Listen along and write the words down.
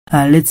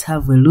Let's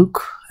have a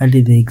look at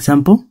the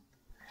example.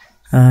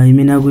 A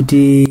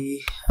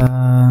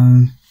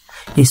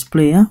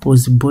sprayer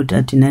was bought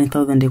at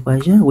 9,000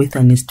 kwacha with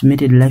an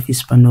estimated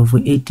lifespan of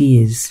 80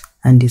 years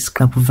and a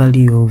scrap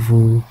value of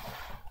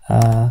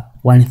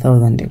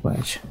 1,000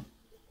 kwacha.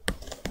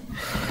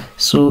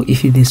 So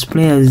if the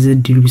sprayer's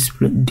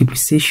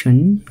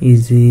depreciation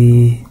is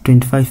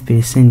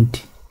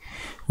 25%,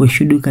 we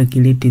should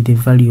calculate the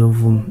value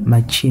of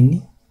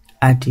machine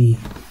at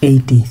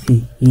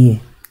 80th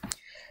year.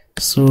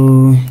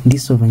 So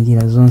this over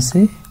njira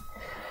zonse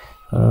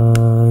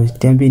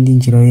tembe ndi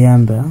njira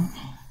yoyamba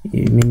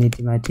imene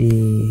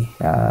timati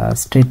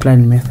straight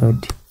line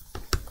method.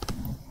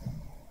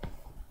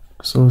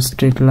 So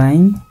straight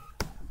line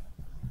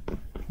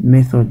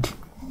method.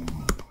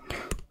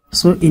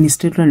 So in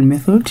straight line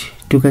method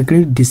to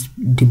calculate this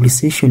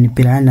depreciation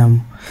per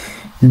annum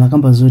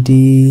makamba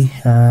zoti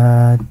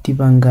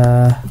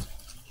tipanga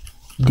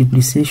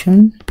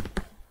depreciation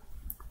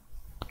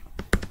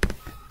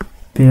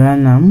per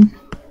annum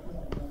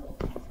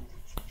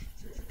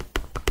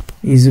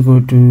is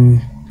equal to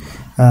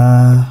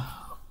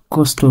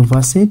cost of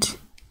asset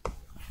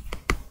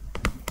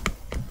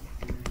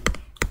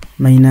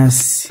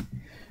minus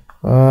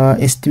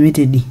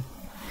estimated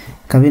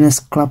kabena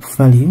scrap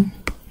value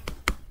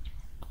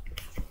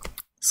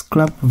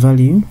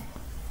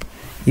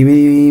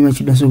imene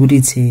machidwa kuti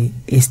it's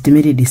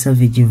estimated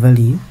salvage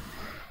value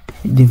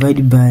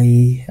divided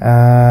by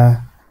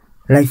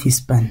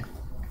lifespan.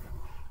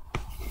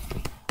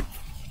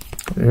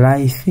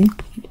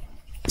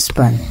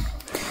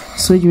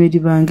 So you may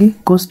bange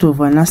cost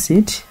of an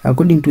asset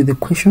according to the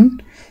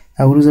question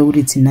I will use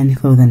it's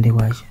 9,000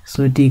 kwacha.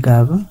 So take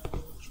over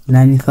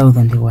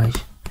 9,000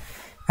 kwacha,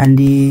 and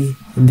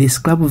the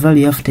scrap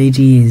value after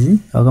 80 years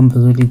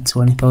it's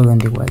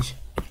 1,000 kwacha.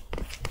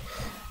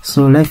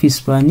 So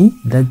lifespan,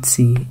 that's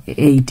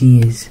 80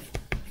 years.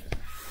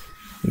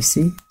 You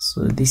see,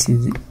 so this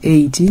is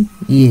 80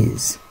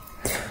 years.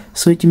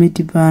 So you may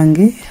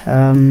bange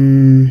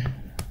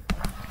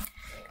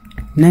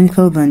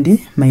 9,000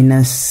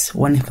 minus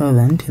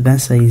 1,000,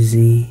 that is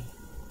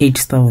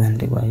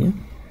 8,000 kwacha.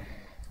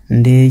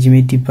 And then you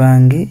may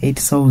bange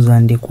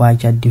 8,000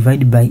 kwacha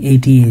divided by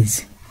 80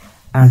 years.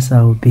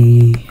 Answer will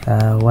be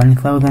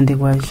 1,000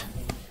 kwacha.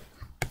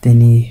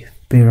 Then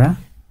per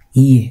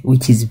year,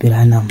 which is per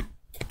annum.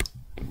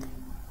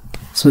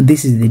 So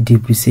this is the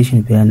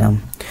depreciation per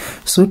annum.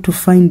 So to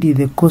find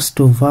the cost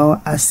of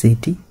our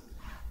asset,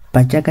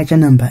 pachakacha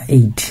number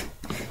 8,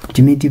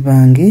 jimeti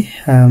bange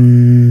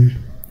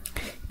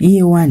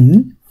year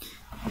 1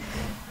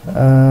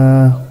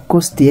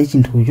 cost ya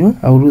chintujo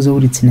auruza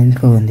uri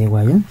 9,000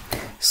 kwacha.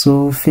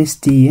 So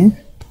first year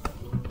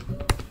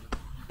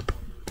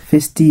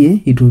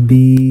it will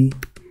be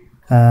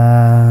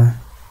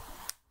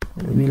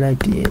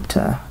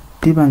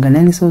tipanga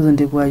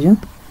 9,000 kwacha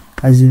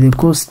as the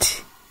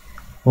cost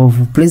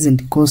of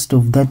present cost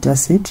of that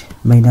asset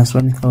minus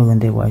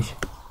 1,000 kwacha.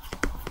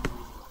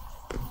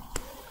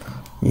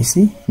 You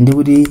see,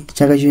 ndikuti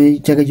chaka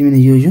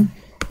chimene chocho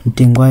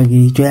mtengo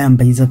wake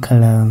choyamba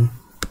izakhala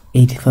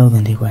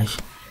 80,000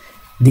 kwacha.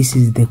 This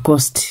is the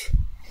cost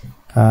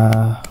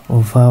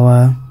of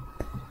our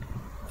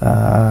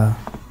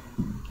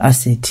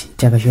asset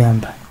chaka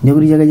choyamba.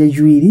 Ndikuti chaka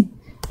chachiwiri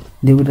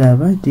ndikuti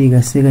apa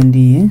tika second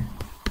year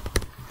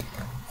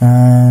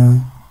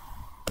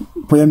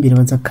poyambira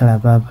padzakhala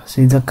papa,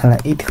 so idzakhala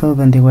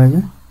 8,000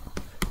 kwacha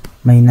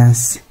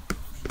minus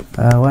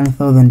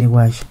 1,000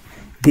 kwacha.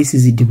 This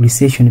is the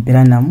depreciation per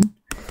annum.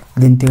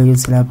 Then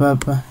tikachotsera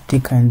papa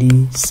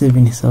tikandi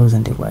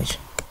 7,000 kwacha.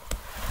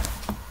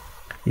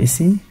 You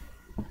see,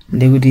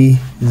 ndekuti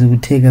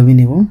zikutheka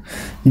pamenepo.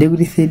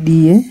 Ndekuti third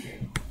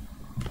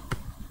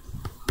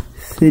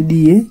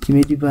year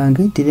chimeti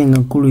pange titenga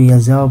nkulu ya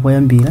zawa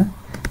poyambira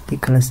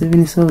ikhala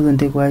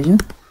 7,000 kwacha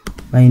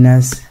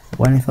minus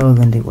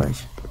 1,000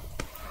 kwacha.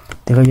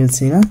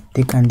 Tikachotsera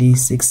tikandi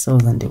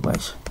 6,000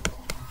 kwacha.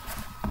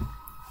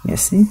 You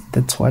see,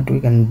 that's what we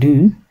can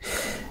do.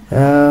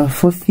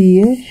 Fourth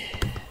year,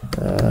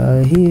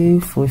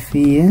 fourth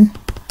year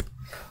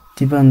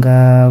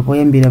tipanga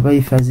poyambira pa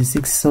ifazi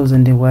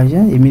 6,000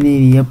 kwacha imene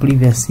ili ya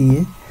previous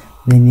year,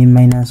 then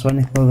minus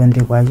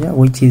 1,000 kwacha,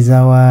 which is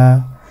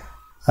our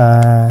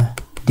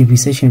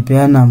depreciation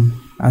per annum.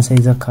 Answer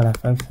is akhala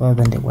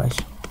 5,000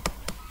 kwacha.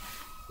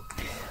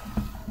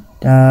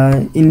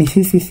 In the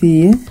fifth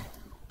year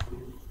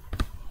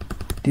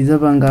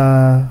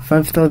tizapanga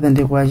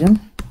 5,000 kwacha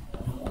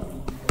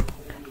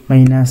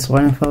minus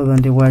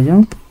 1,000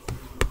 kwacha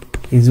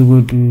is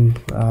equal to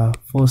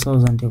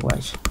 4,000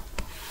 kwacha.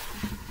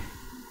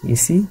 You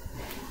see,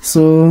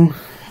 so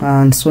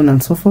and so on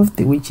and so forth,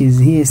 which is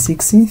here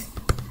 60th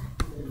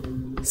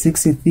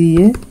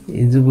year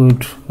is equal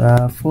to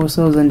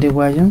 4,000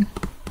 kwacha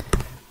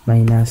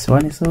minus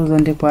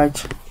 1,000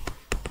 kwacha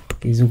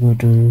is equal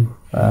to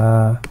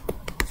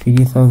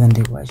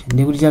 3,000 kwacha.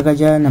 Ndikuti chaka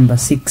cha number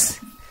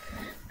 6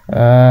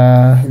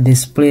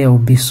 this player will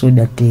be sold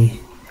at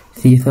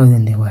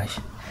 3,000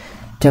 kwacha.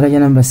 Chaka cha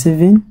number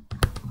 7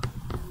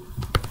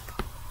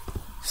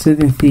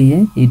 7th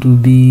year, it will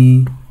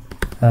be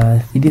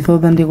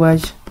 3000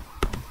 kwacha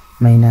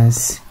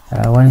minus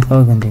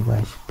 1000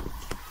 kwacha,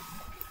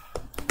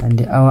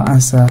 and our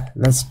answer,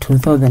 that's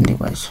 2000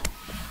 kwacha.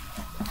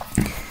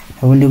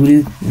 I wonder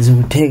will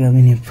take a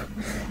minute.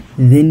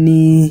 Then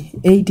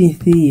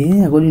 18th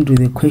year, according to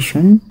the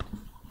question,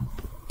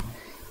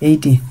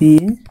 18th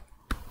year,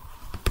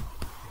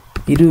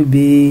 it will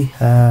be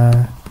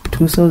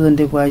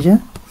 2000 kwacha.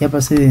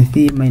 Yapa 7th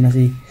year minus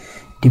a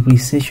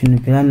depreciation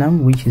per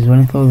annum, which is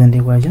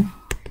 1000 kwacha.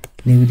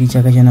 Negative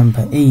chakacha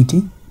number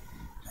 80.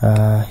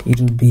 It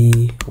will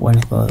be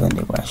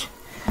 1000 kwacha.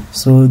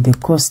 So the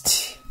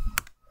cost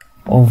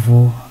of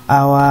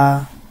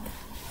our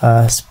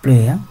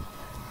sprayer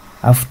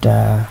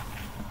after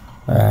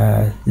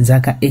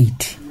zaka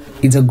 8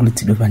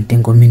 idzagulitsidwa pa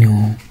mtengo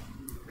minimum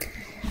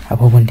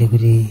apopo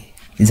ndikuti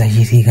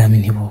idzachitika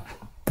minimum.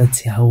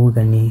 That's how we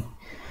can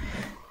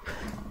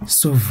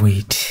solve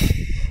it.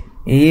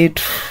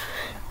 Yetu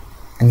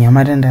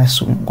anyamata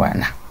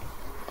ndasungwana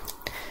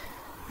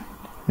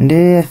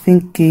nde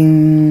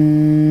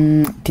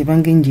thinking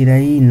tipange njira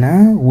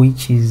ina,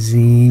 which is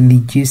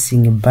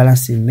reducing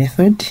balancing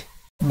method.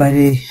 But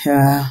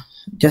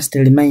just a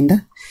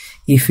reminder,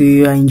 if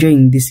you are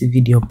enjoying this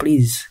video,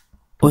 please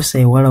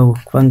also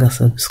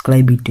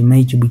subscribe to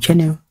my YouTube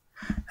channel,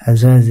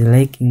 as well as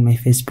liking my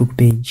Facebook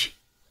page,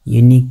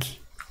 Unique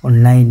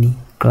Online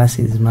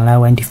Classes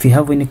Malawi. And if you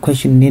have any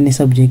question in any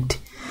subject,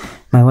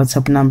 my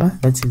WhatsApp number,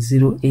 that's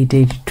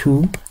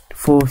 0882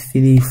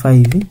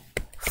 435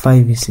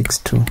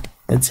 562.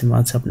 That's my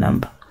WhatsApp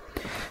number.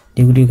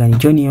 You can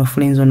join your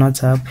friends on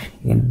WhatsApp.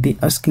 You can be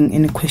asking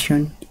any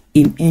question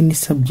in any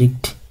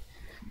subject.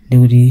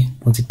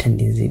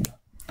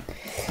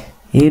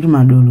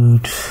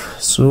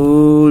 So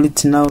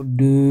let's now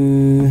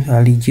do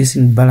a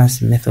reducing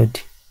balance method.